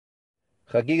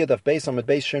Chagigah Daf Beis Amud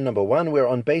Beis Shir number 1. We're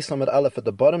on Beis Amud Aleph at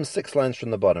the bottom, 6 lines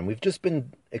from the bottom. We've just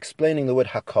been explaining the word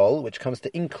hakol, which comes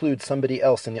to include somebody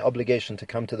else in the obligation to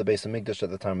come to the Beis Hamikdash at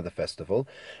the time of the festival.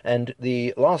 And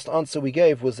the last answer we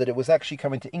gave was that it was actually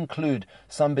coming to include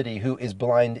somebody who is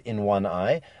blind in one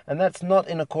eye, and that's not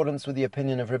in accordance with the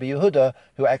opinion of Rabbi Yehuda,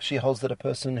 who actually holds that a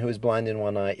person who is blind in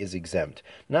one eye is exempt.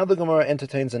 Now the Gemara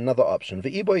entertains another option.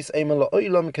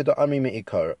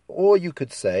 Or you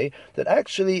could say that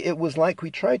actually it was like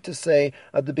we tried to say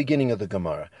at the beginning of the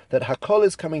Gemara, that hakol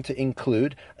is coming to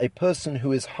include a person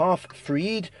who is half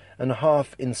freed and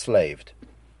half enslaved.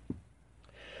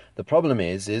 The problem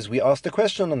is we asked a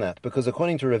question on that, because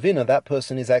according to Ravina, that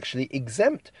person is actually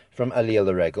exempt from Aliyah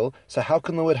L'Regel, so how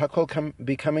can the word hakol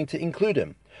be coming to include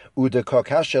him? And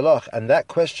that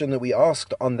question that we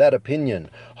asked on that opinion,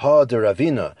 ha de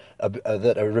Ravina,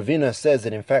 that a Ravina says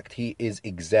that in fact he is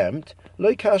exempt,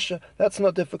 lo kasha, that's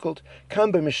not difficult.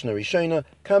 Kam b'Mishnah Rishona,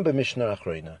 kam b'Mishnah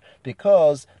Achrona.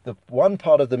 Because the one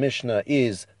part of the Mishnah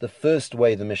is the first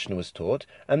way the Mishnah was taught,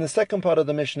 and the second part of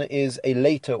the Mishnah is a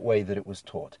later way that it was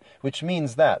taught. Which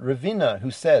means that Ravina,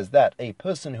 who says that a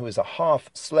person who is a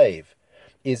half slave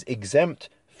is exempt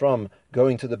from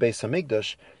going to the Beis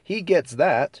Hamikdash, he gets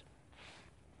that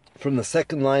from the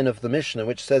second line of the Mishnah,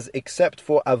 which says, except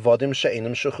for avodim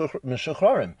she'enim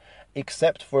meshuchrarim,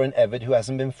 except for an eved who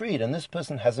hasn't been freed, and this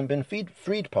person hasn't been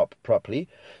freed properly,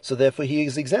 so therefore he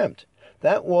is exempt.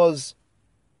 That was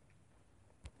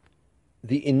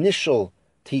the initial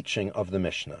teaching of the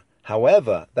Mishnah.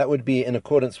 However, that would be in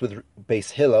accordance with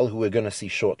Beis Hillel, who we're going to see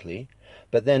shortly,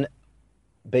 but then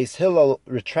Beis Hillel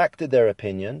retracted their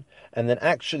opinion and then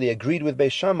actually agreed with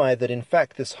Beis Shammai that in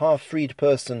fact this half-freed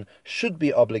person should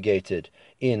be obligated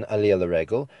in Aliyah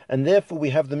L'Regel, and therefore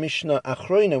we have the Mishnah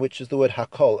Achrona, which is the word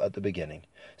hakol at the beginning.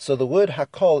 So the word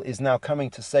hakol is now coming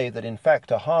to say that in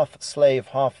fact a half-slave,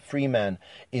 half-free man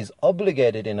is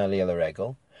obligated in Aliyah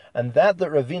L'Regel, and that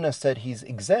Ravina said he's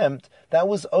exempt, that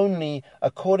was only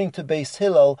according to Beis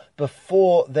Hillel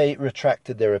before they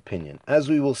retracted their opinion. As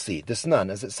we will see, Disnan,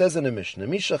 as it says in the Mishnah,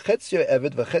 Misha chetzio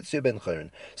eved v'chetzio ben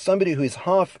chayrin, somebody who is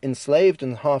half enslaved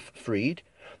and half freed,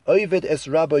 Oived es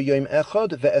rabo yom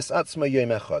echad ve'es atzma yom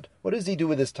echad. What does he do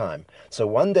with his time? So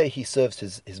one day he serves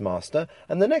his master,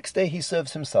 and the next day he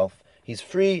serves himself. He's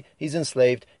free, he's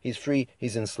enslaved, he's free,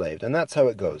 he's enslaved. And that's how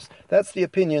it goes. That's the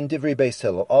opinion, Divrei Beis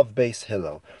Hillel, of Beis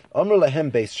Hillel. Amr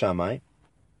lahem Beis Shammai,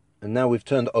 and now we've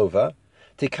turned over.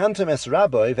 Tikantem es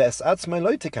rabboi ve'es atzmai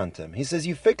lo tikantem. He says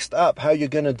you fixed up how you're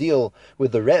going to deal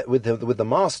with the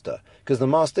master, because the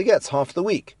master gets half the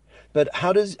week. But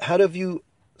how have you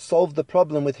solved the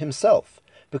problem with himself?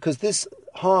 Because this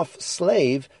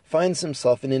half-slave finds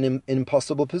himself in an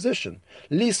impossible position.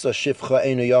 Lisa shifcha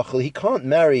einu yachel, he can't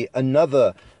marry a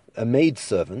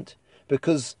maidservant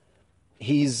because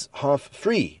he's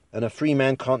half-free, and a free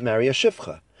man can't marry a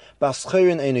shifcha.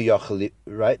 Bascherin einu yachel,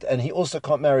 right? And he also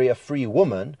can't marry a free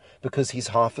woman because he's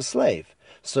half a slave.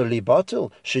 So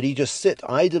libatul, should he just sit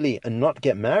idly and not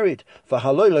get married? For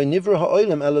haloi nivra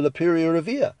ha'olam ela l'piriya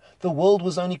revia. The world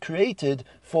was only created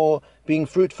for being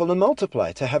fruitful and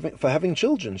multiply, for having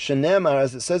children. Shenemar,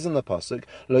 as it says in the pasuk,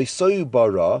 lo soyu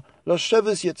bara, lo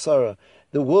shevus yitzara.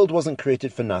 The world wasn't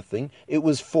created for nothing; it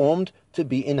was formed to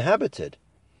be inhabited.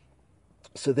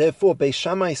 So therefore, Beis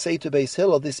Shammai say to Beis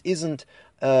Hillel, this isn't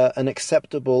an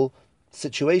acceptable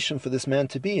situation for this man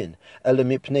to be in.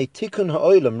 Elamipnei tikkun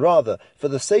ha'olam, rather, for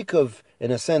the sake of,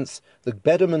 in a sense, the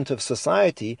betterment of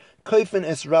society, koifen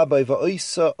es rabbi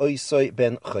va'oisa oisoi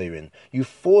ben chayrin. You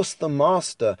force the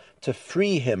master to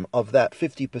free him of that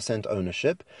 50%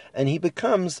 ownership, and he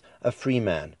becomes a free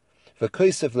man.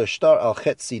 V'koisev l'shtar al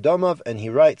chetzi domav, and he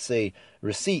writes a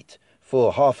receipt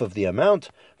for half of the amount.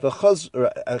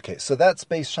 Okay, so that's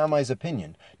Beis Shammai's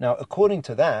opinion. Now, according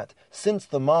to that, since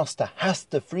the master has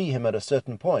to free him at a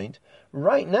certain point,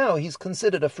 right now he's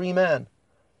considered a free man,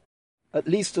 at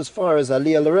least as far as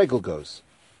Aliyah L'Regel goes.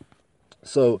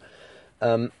 So,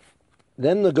 then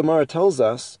the Gemara tells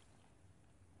us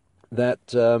that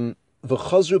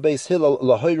v'chazru Beis Hillel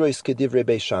lahoyros kedivrei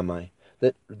Beis Shammai.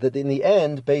 That in the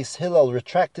end, Beis Hillel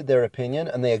retracted their opinion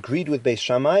and they agreed with Beis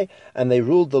Shammai and they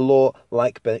ruled the law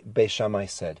like Beis Shammai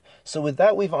said. So with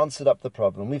that, we've answered up the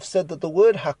problem. We've said that the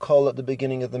word hakol at the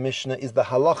beginning of the Mishnah is the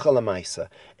halacha l'maisa.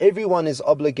 Everyone is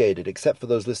obligated, except for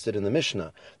those listed in the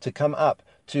Mishnah, to come up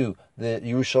to the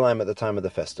Yerushalayim at the time of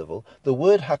the festival. The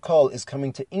word hakol is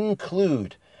coming to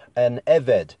include an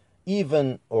eved,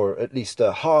 even, or at least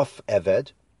a half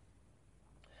eved,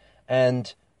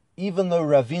 and even though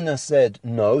Ravina said,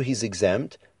 no, he's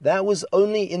exempt, that was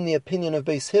only in the opinion of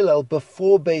Beis Hillel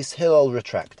before Beis Hillel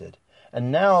retracted.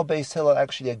 And now Beis Hillel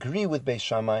actually agree with Beis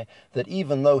Shammai that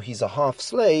even though he's a half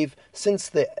slave, since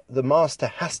the master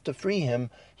has to free him,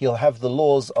 he'll have the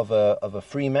laws of a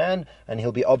free man, and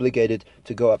he'll be obligated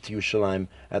to go up to Yerushalayim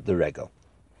at the Regel.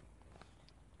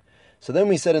 So then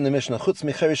we said in the Mishnah, Chutz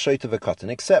micheres shoyte v'katan,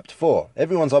 except for,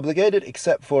 everyone's obligated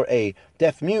except for a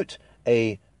deaf mute,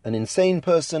 an insane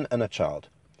person, and a child.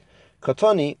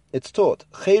 Katani, it's taught,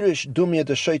 Cherish dumya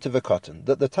de shoyte v'katan,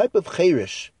 that the type of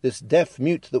cherish, this deaf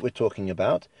mute that we're talking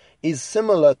about, is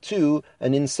similar to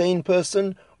an insane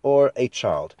person or a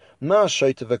child. Ma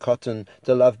shoyte v'katan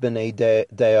de lav b'nei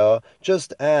dea,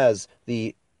 just as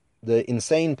the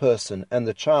insane person and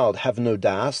the child have no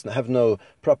das, have no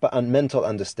proper mental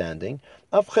understanding.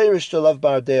 Av cherish de lav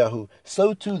bar deahu,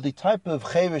 so too the type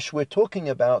of cherish we're talking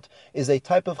about is a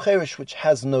type of cherish which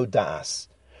has no das.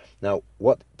 Now,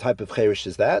 what type of cherish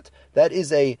is that? That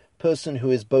is a person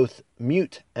who is both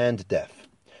mute and deaf.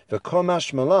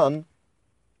 V'komash malan,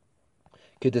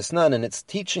 kedesnan, and it's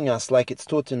teaching us, like it's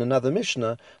taught in another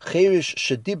Mishnah, cherish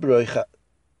shedibru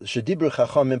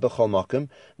chachamim b'chol makom.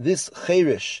 This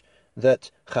cherish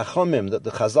that chachamim, that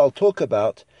the Chazal talk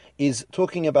about, is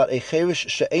talking about a cherish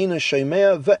she'eino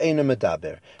shomea ve'eino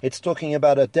medaber. It's talking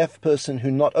about a deaf person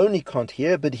who not only can't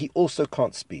hear, but he also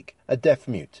can't speak, a deaf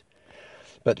mute.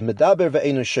 But medaber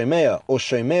ve'eino shomea, or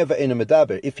shomea ve'eino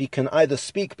medaber, if he can either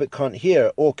speak but can't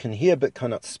hear, or can hear but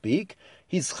cannot speak,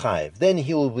 he's chayiv. Then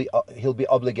he'll be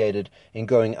obligated in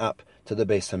going up to the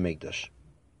Beis Hamikdash.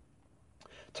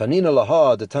 Tanina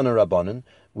laha de Tana Rabbanan,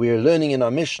 we're learning in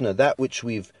our Mishnah that which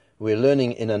we're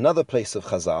learning in another place of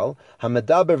Chazal.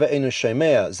 Hamedaber ve'einu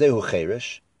shomea zehu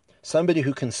cherish. Somebody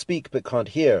who can speak but can't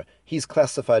hear, he's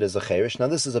classified as a cherish. Now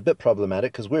this is a bit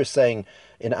problematic because we're saying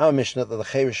in our Mishnah that the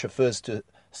cherish refers to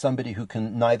somebody who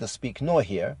can neither speak nor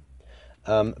hear.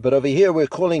 But over here we're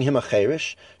calling him a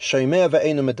cherish. Shomea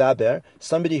ve'einu medaber,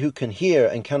 somebody who can hear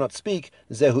and cannot speak,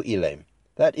 zehu ilem.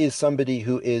 That is somebody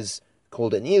who is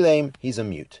called an ilem, he's a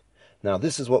mute. Now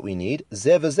this is what we need,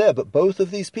 zeh v'zeh, but both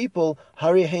of these people,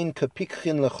 harihein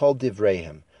kapikchin lechol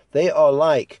divreihem. They are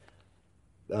like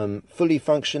fully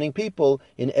functioning people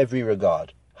in every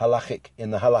regard, halachic,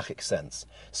 in the halachic sense.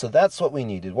 So that's what we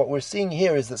needed. What we're seeing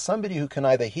here is that somebody who can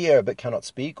either hear but cannot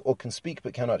speak, or can speak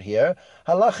but cannot hear,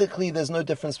 halachically there's no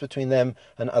difference between them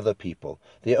and other people.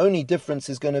 The only difference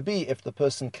is going to be if the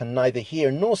person can neither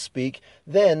hear nor speak,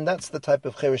 then that's the type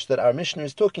of cherish that our Mishnah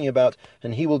is talking about,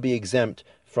 and he will be exempt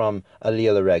from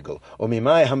aliyah l'regel.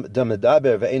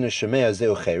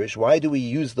 Why do we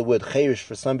use the word cherish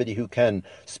for somebody who can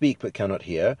speak but cannot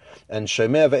hear? And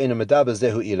shomea ve'einu medaber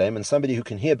zehu ilem, and somebody who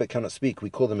can hear but cannot speak, we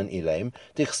call them an ilem.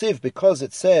 Dichsiv, because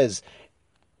it says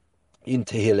in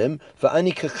Tehillim,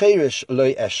 va'ani kecherish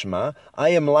loy eshma, I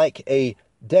am like a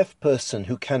deaf person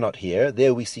who cannot hear.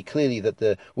 There we see clearly that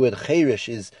the word cherish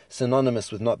is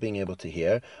synonymous with not being able to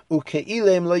hear.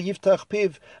 Uke'ilem lo yiftach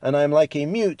piv, and I am like a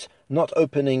mute not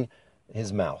opening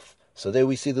his mouth. So there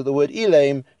we see that the word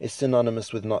ilem is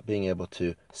synonymous with not being able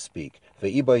to speak.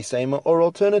 Ve'ibai seima, or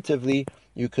alternatively,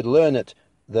 you could learn it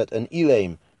that an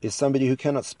ilem is somebody who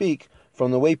cannot speak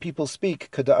from the way people speak,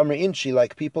 kada amri inchi,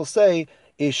 like people say,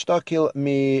 ishtakil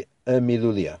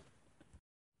milulia.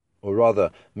 Or rather,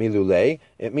 milulei,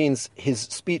 it means his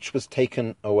speech was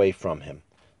taken away from him.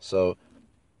 So,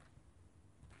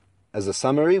 as a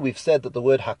summary, we've said that the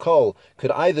word hakol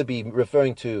could either be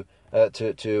referring to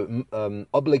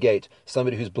obligate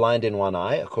somebody who's blind in one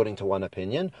eye, according to one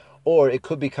opinion, or it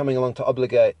could be coming along to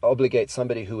obligate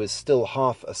somebody who is still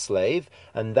half a slave,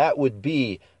 and that would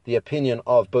be the opinion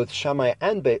of both Shammai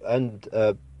and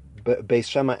Beis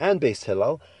Shammai and Beis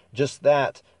Hillel, just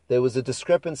that there was a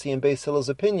discrepancy in Beis Hillel's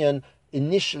opinion.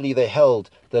 Initially they held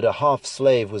that a half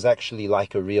slave was actually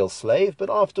like a real slave, but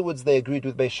afterwards they agreed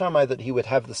with Beis Shammai that he would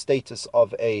have the status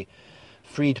of a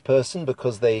freed person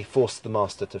because they forced the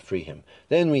master to free him.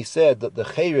 Then we said that the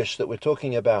cherish that we're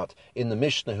talking about in the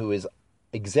Mishnah, who is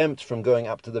exempt from going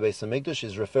up to the Beis Hamikdash,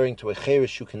 is referring to a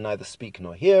cherish who can neither speak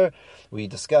nor hear. We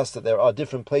discussed that there are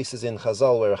different places in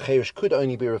Chazal where a cherish could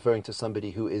only be referring to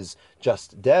somebody who is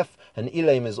just deaf, and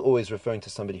ilem is always referring to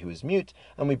somebody who is mute,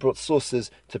 and we brought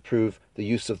sources to prove the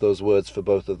use of those words for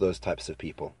both of those types of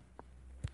people.